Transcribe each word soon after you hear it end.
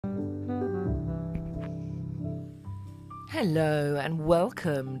Hello and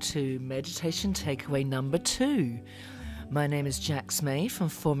welcome to Meditation Takeaway number 2. My name is Jax May from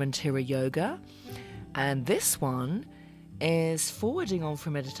Formentera Yoga, and this one is forwarding on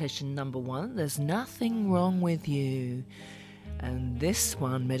from meditation number 1. There's nothing wrong with you. And this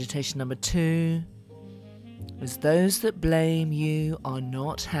one, meditation number 2, is those that blame you are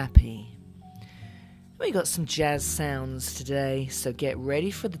not happy. We got some jazz sounds today, so get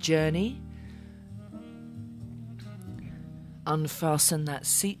ready for the journey. Unfasten that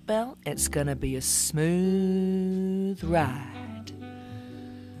seatbelt. It's going to be a smooth ride.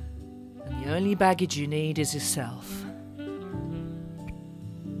 And the only baggage you need is yourself.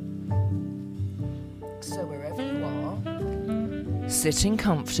 So wherever you are, sitting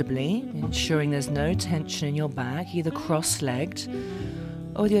comfortably, ensuring there's no tension in your back, either cross-legged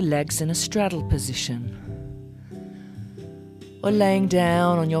or with your legs in a straddle position. Or laying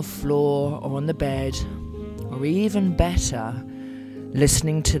down on your floor or on the bed. Or even better,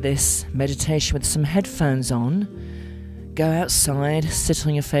 listening to this meditation with some headphones on. Go outside, sit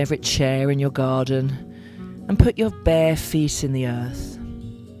on your favourite chair in your garden, and put your bare feet in the earth.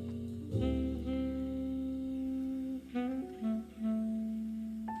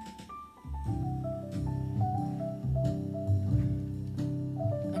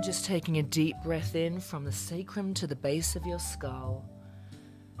 And just taking a deep breath in from the sacrum to the base of your skull.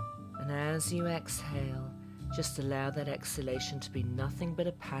 And as you exhale, just allow that exhalation to be nothing but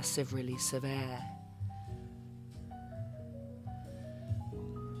a passive release of air.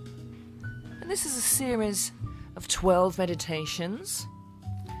 And this is a series of 12 meditations.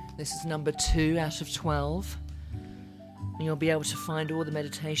 This is number 2 out of 12. And you'll be able to find all the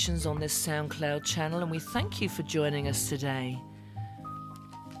meditations on this SoundCloud channel. And we thank you for joining us today.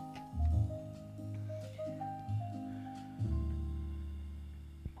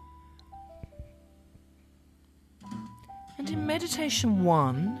 And in meditation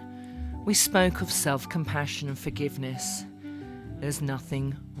 1, we spoke of self-compassion and forgiveness. There's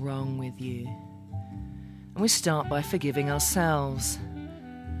nothing wrong with you. And we start by forgiving ourselves.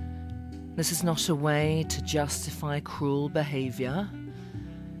 This is not a way to justify cruel behavior.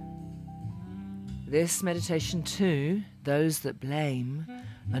 This meditation 2, those that blame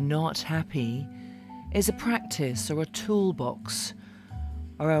are not happy, is a practice or a toolbox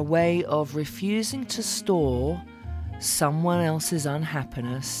or a way of refusing to store someone else's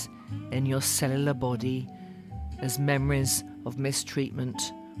unhappiness in your cellular body as memories of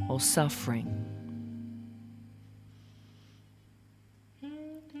mistreatment or suffering.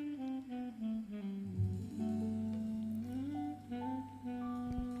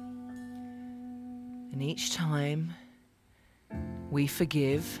 And each time we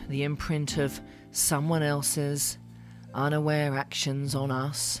forgive the imprint of someone else's unaware actions on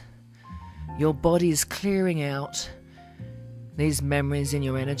us, your body is clearing out these memories in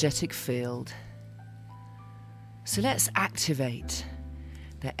your energetic field. So let's activate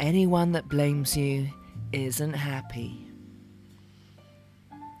that anyone that blames you isn't happy.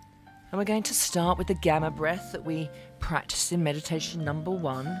 And we're going to start with the gamma breath that we practiced in meditation number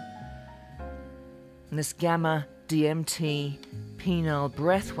 1. And this gamma DMT penile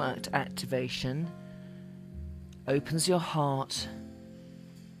breathwork activation opens your heart.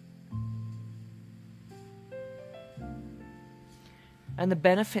 And the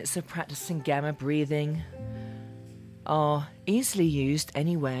benefits of practicing gamma breathing are easily used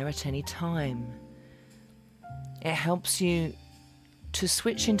anywhere at any time. It helps you to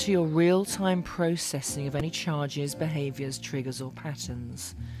switch into your real-time processing of any charges, behaviours, triggers or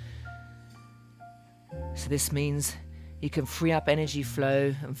patterns. So this means you can free up energy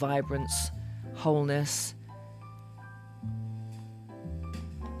flow and vibrance, wholeness.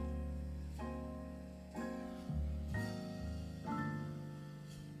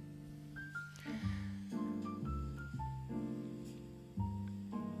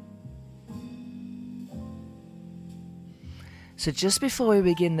 So just before we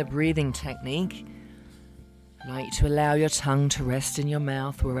begin the breathing technique, I'd like you to allow your tongue to rest in your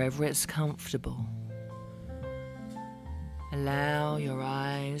mouth wherever it's comfortable. Allow your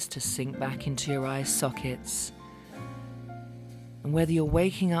eyes to sink back into your eye sockets. And whether you're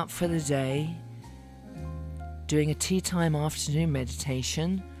waking up for the day, doing a tea time afternoon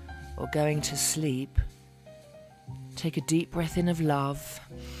meditation, or going to sleep, take a deep breath in of love.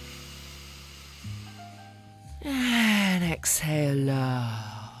 And exhale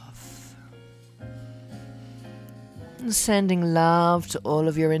love. And sending love to all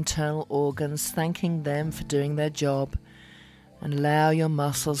of your internal organs, thanking them for doing their job, and allow your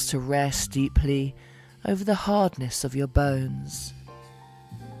muscles to rest deeply over the hardness of your bones.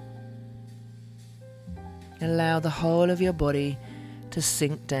 Allow the whole of your body to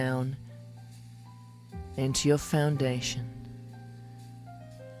sink down into your foundation.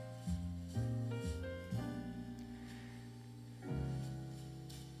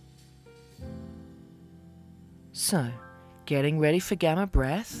 So, getting ready for Gamma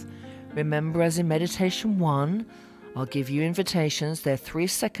Breath. Remember, as in Meditation 1, I'll give you invitations. They're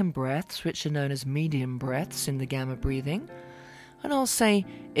 3-second breaths, which are known as medium breaths in the Gamma breathing. And I'll say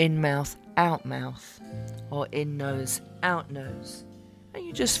in mouth, out mouth, or in nose, out nose. And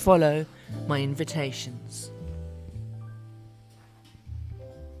you just follow my invitations.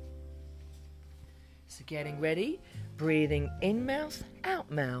 So getting ready, breathing in mouth, out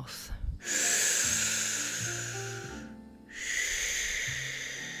mouth.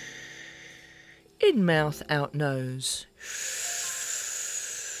 In mouth, out nose.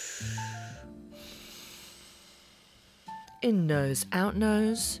 In nose, out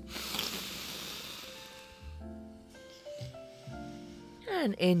nose.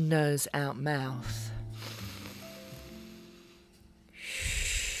 And in nose, out mouth.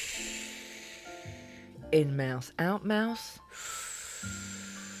 In mouth, out mouth.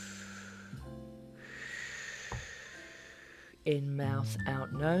 In mouth,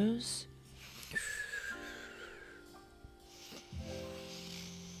 out nose.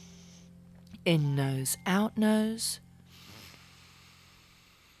 In nose, out nose.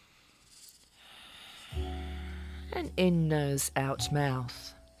 And in nose, out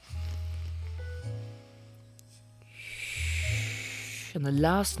mouth. And the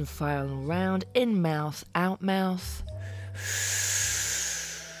last and final round, in mouth, out mouth.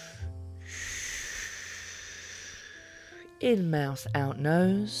 In mouth, out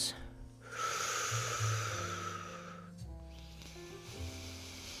nose.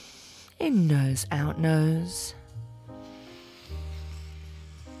 In nose, out nose.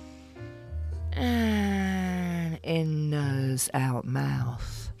 And in nose, out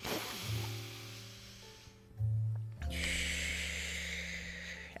mouth.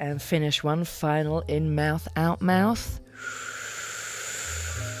 And finish one final in mouth, out mouth.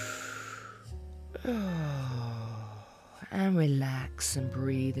 And relax and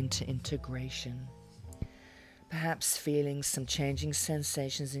breathe into integration. Perhaps feeling some changing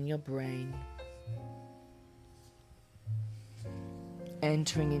sensations in your brain.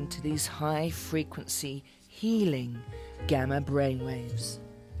 Entering into these high frequency healing gamma brainwaves.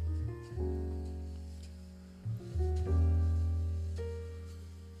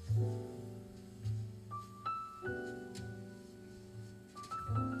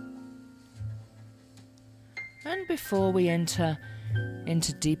 And before we enter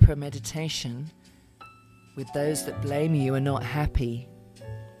into deeper meditation, with those that blame you and not happy,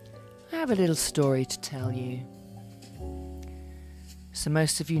 I have a little story to tell you. So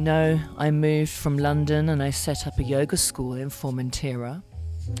most of you know I moved from London and I set up a yoga school in Formentera.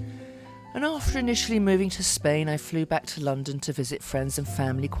 And after initially moving to Spain, I flew back to London to visit friends and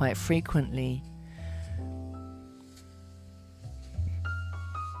family quite frequently.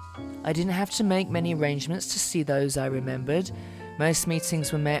 I didn't have to make many arrangements to see those I remembered. Most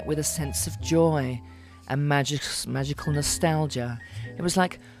meetings were met with a sense of joy and magical nostalgia. It was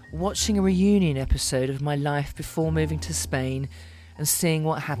like watching a reunion episode of my life before moving to Spain and seeing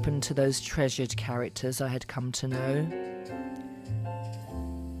what happened to those treasured characters I had come to know.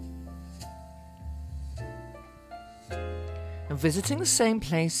 And visiting the same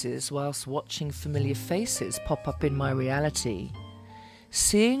places whilst watching familiar faces pop up in my reality,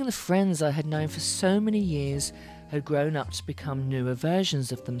 seeing the friends I had known for so many years had grown up to become newer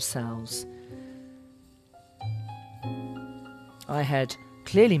versions of themselves. I had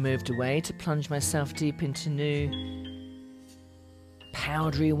clearly moved away to plunge myself deep into new,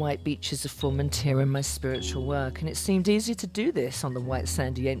 powdery white beaches of Formentera in my spiritual work, and it seemed easier to do this on the white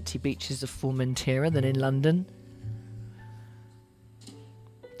sandy empty beaches of Formentera than in London.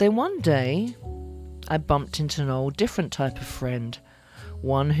 Then one day, I bumped into an old different type of friend,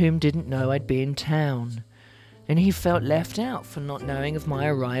 one whom didn't know I'd be in town, and he felt left out for not knowing of my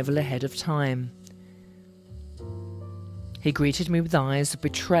arrival ahead of time. He greeted me with eyes of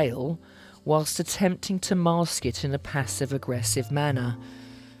betrayal whilst attempting to mask it in a passive-aggressive manner.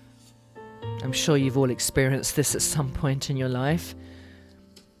 I'm sure you've all experienced this at some point in your life.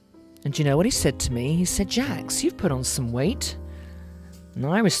 And do you know what he said to me? He said, "Jax, you've put on some weight." And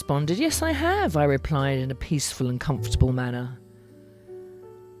I responded, "Yes, I have," I replied in a peaceful and comfortable manner.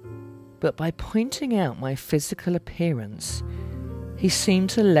 But by pointing out my physical appearance, he seemed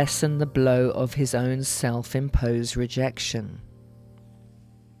to lessen the blow of his own self-imposed rejection.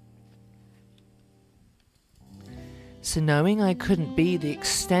 So knowing I couldn't be the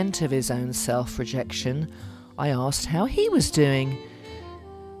extent of his own self-rejection, I asked how he was doing.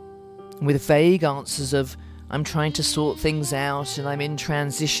 With vague answers of, I'm trying to sort things out and I'm in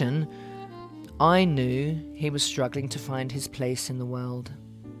transition, I knew he was struggling to find his place in the world.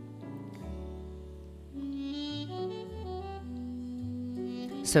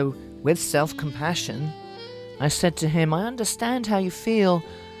 So, with self-compassion, I said to him, I understand how you feel.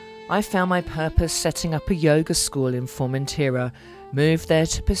 I found my purpose setting up a yoga school in Formentera, moved there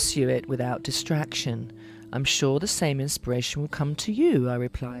to pursue it without distraction. I'm sure the same inspiration will come to you, I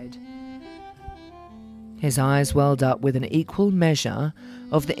replied. His eyes welled up with an equal measure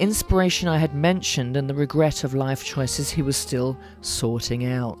of the inspiration I had mentioned and the regret of life choices he was still sorting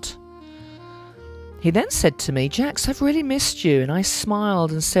out. He then said to me, Jax, I've really missed you, and I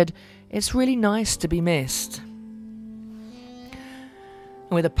smiled and said, it's really nice to be missed.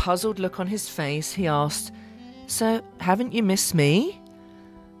 And with a puzzled look on his face, he asked, so haven't you missed me?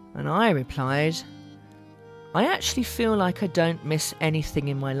 And I replied, I actually feel like I don't miss anything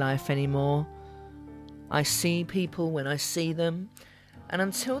in my life anymore. I see people when I see them, and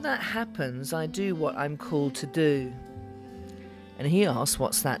until that happens, I do what I'm called to do. And he asked,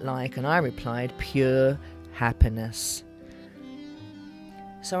 what's that like? And I replied, pure happiness.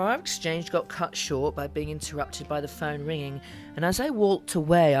 So our exchange got cut short by being interrupted by the phone ringing, and as I walked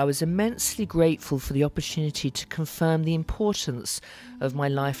away, I was immensely grateful for the opportunity to confirm the importance of my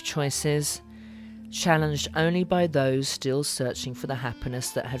life choices, challenged only by those still searching for the happiness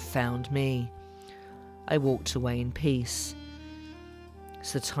that had found me. I walked away in peace.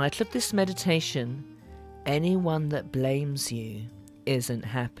 So the title of this meditation, Anyone That Blames You Isn't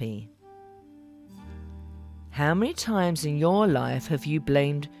Happy. How many times in your life have you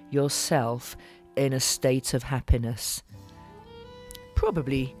blamed yourself in a state of happiness?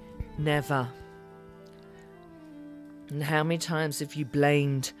 Probably never. And how many times have you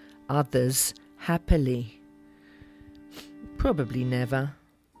blamed others happily? Probably never.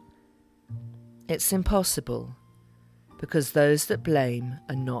 It's impossible, because those that blame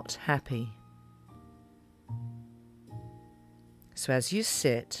are not happy. So as you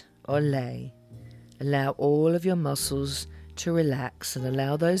sit or lay, allow all of your muscles to relax and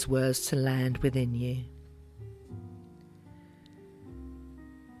allow those words to land within you.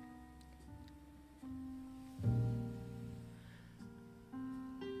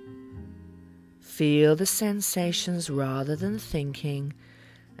 Feel the sensations rather than thinking,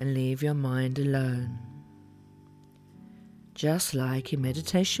 and leave your mind alone. Just like in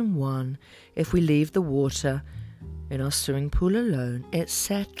meditation 1, if we leave the water in our swimming pool alone, it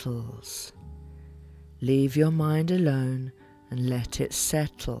settles. Leave your mind alone and let it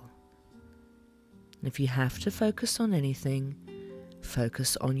settle. And if you have to focus on anything,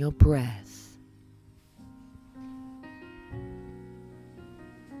 focus on your breath.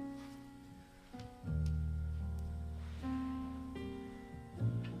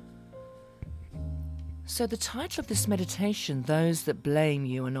 So the title of this meditation, Those That Blame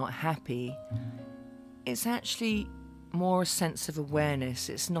You Are Not Happy, it's actually more a sense of awareness.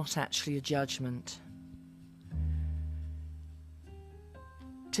 It's not actually a judgment.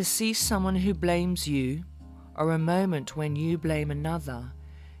 To see someone who blames you, or a moment when you blame another,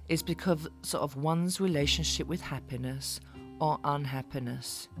 is because of one's relationship with happiness or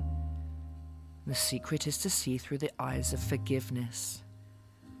unhappiness. The secret is to see through the eyes of forgiveness.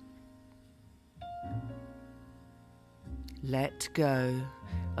 Let go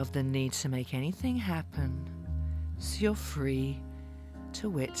of the need to make anything happen, so you're free to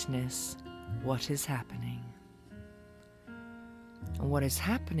witness what is happening. And what is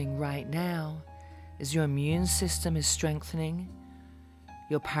happening right now is your immune system is strengthening,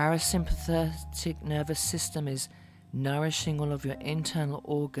 your parasympathetic nervous system is nourishing all of your internal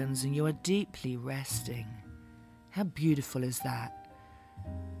organs, and you are deeply resting. How beautiful is that?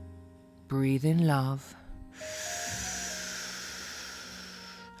 Breathe in love.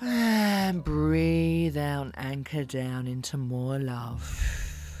 And breathe out, anchor down into more love.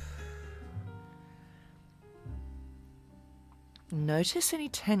 Notice any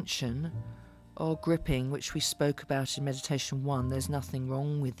tension or gripping, which we spoke about in meditation 1. There's nothing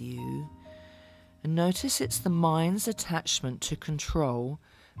wrong with you. And notice it's the mind's attachment to control,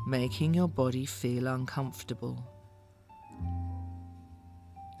 making your body feel uncomfortable.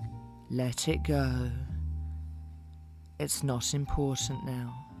 Let it go. It's not important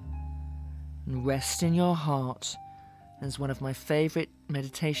now. And rest in your heart. As one of my favourite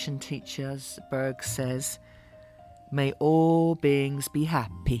meditation teachers, Berg, says, may all beings be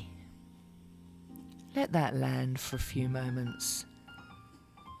happy. Let that land for a few moments.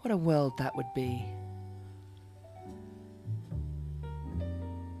 What a world that would be.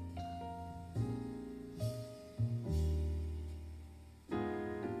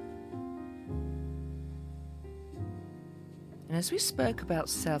 And as we spoke about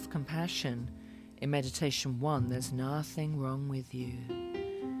self-compassion in Meditation 1, there's nothing wrong with you.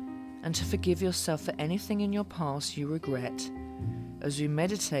 And to forgive yourself for anything in your past you regret, as we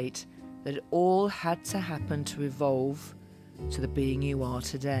meditate that it all had to happen to evolve to the being you are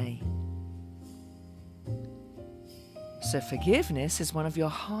today. So forgiveness is one of your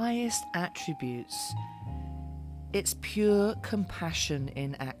highest attributes. It's pure compassion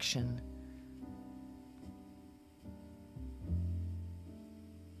in action.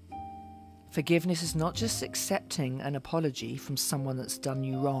 Forgiveness is not just accepting an apology from someone that's done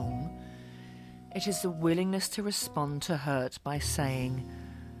you wrong. It is the willingness to respond to hurt by saying,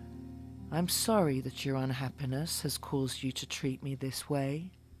 "I'm sorry that your unhappiness has caused you to treat me this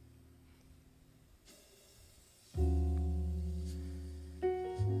way."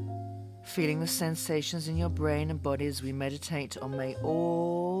 Feeling the sensations in your brain and body as we meditate on "May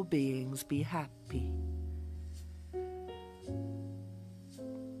all beings be happy."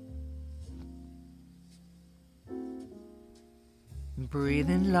 Breathe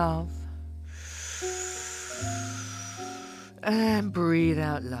in love and breathe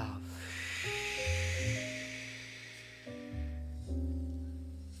out love.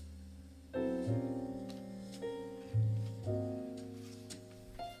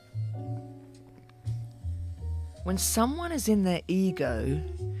 When someone is in their ego,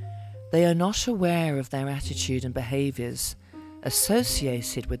 they are not aware of their attitude and behaviors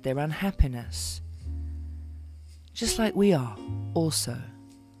associated with their unhappiness, just like we are also.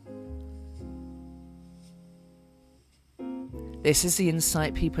 This is the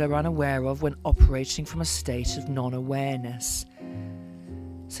insight people are unaware of when operating from a state of non-awareness.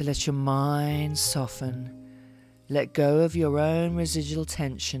 So let your mind soften. Let go of your own residual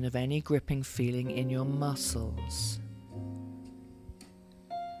tension of any gripping feeling in your muscles.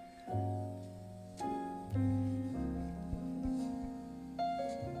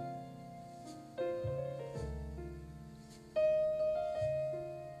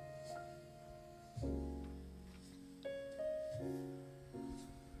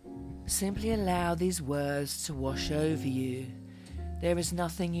 Simply allow these words to wash over you. There is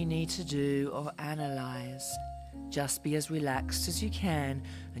nothing you need to do or analyze. Just be as relaxed as you can,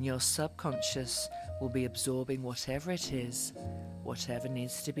 and your subconscious will be absorbing whatever it is, whatever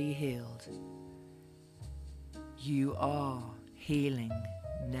needs to be healed. You are healing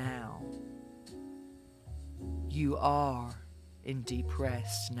now. You are in deep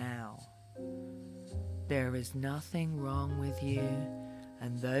rest now. There is nothing wrong with you,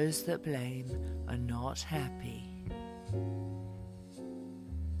 and those that blame are not happy.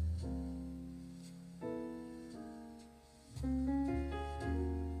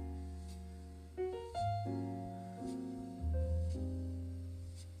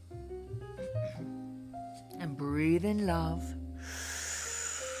 And breathe in love.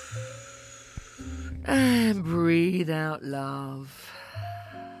 And breathe out love.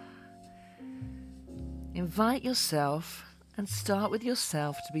 Invite yourself and start with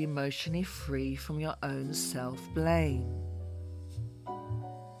yourself to be emotionally free from your own self-blame.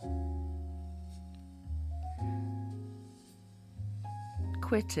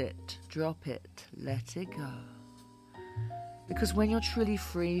 Quit it, drop it, let it go. Because when you're truly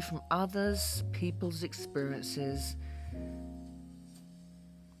free from others, people's experiences,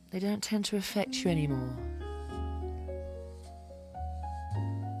 they don't tend to affect you anymore.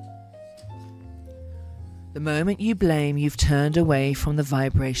 The moment you blame, you've turned away from the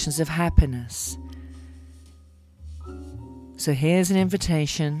vibrations of happiness. So here's an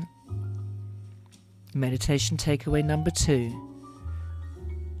invitation. Meditation takeaway number 2.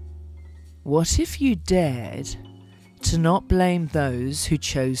 What if you dared to not blame those who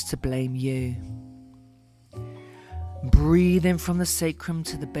chose to blame you? Breathe in from the sacrum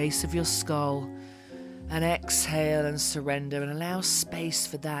to the base of your skull and exhale and surrender, and allow space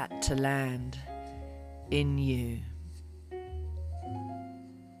for that to land in you.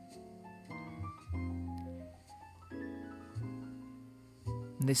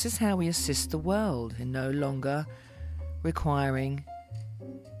 And this is how we assist the world in no longer requiring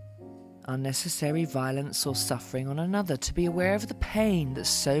unnecessary violence or suffering on another, to be aware of the pain that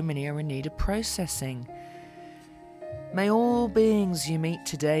so many are in need of processing. May all beings you meet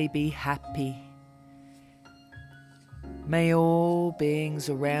today be happy. May all beings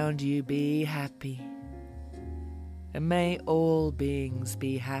around you be happy. And may all beings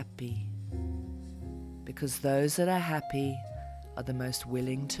be happy, because those that are happy are the most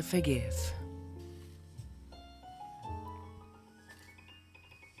willing to forgive.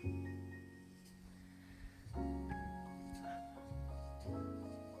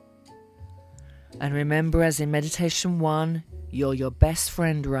 And remember, as in Meditation 1, You're your best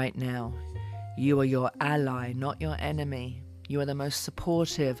friend right now. You are your ally, not your enemy. You are the most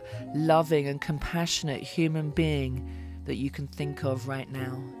supportive, loving and compassionate human being that you can think of right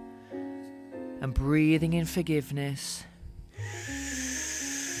now. And breathing in forgiveness.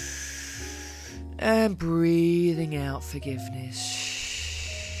 And breathing out forgiveness.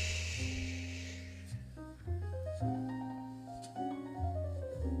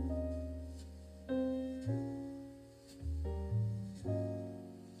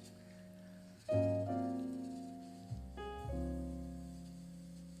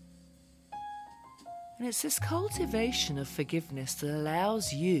 And it's this cultivation of forgiveness that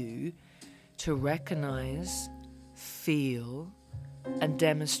allows you to recognize, feel, and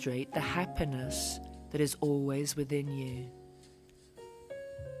demonstrate the happiness that is always within you.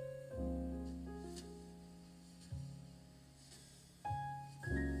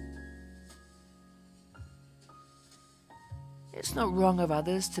 It's not wrong of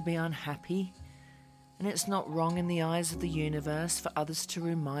others to be unhappy. And it's not wrong in the eyes of the universe for others to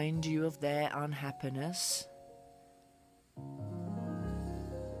remind you of their unhappiness.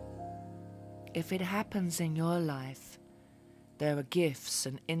 If it happens in your life, there are gifts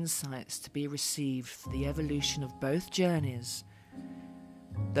and insights to be received for the evolution of both journeys.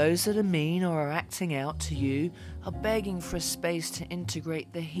 Those that are mean or are acting out to you are begging for a space to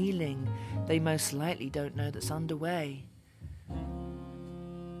integrate the healing they most likely don't know that's underway.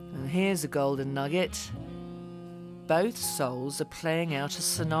 And here's a golden nugget. Both souls are playing out a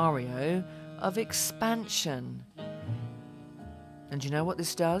scenario of expansion. And you know what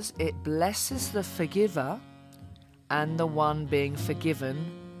this does? It blesses the forgiver and the one being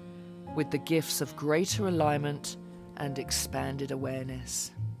forgiven with the gifts of greater alignment and expanded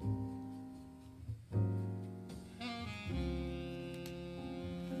awareness.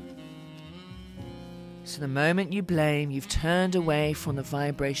 So the moment you blame, you've turned away from the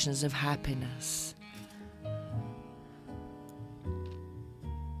vibrations of happiness.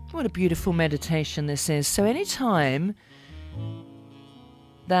 What a beautiful meditation this is. So anytime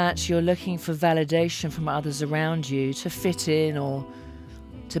that you're looking for validation from others around you to fit in or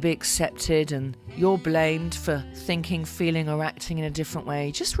to be accepted, and you're blamed for thinking, feeling or acting in a different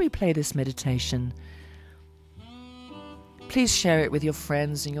way, just replay this meditation. Please share it with your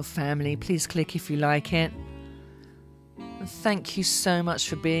friends and your family. Please click if you like it. And thank you so much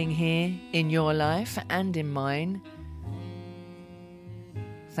for being here in your life and in mine.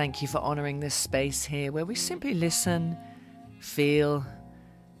 Thank you for honouring this space here where we simply listen, feel,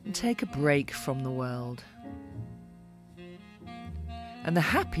 and take a break from the world. And the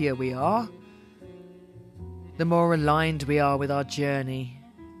happier we are, the more aligned we are with our journey.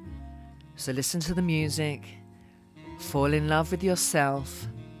 So listen to the music, fall in love with yourself.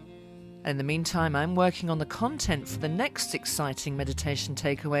 In the meantime, I'm working on the content for the next exciting meditation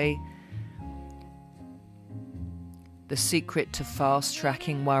takeaway. The secret to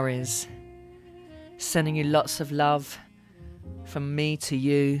fast-tracking worries. Sending you lots of love from me to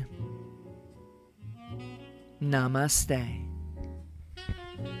you. Namaste.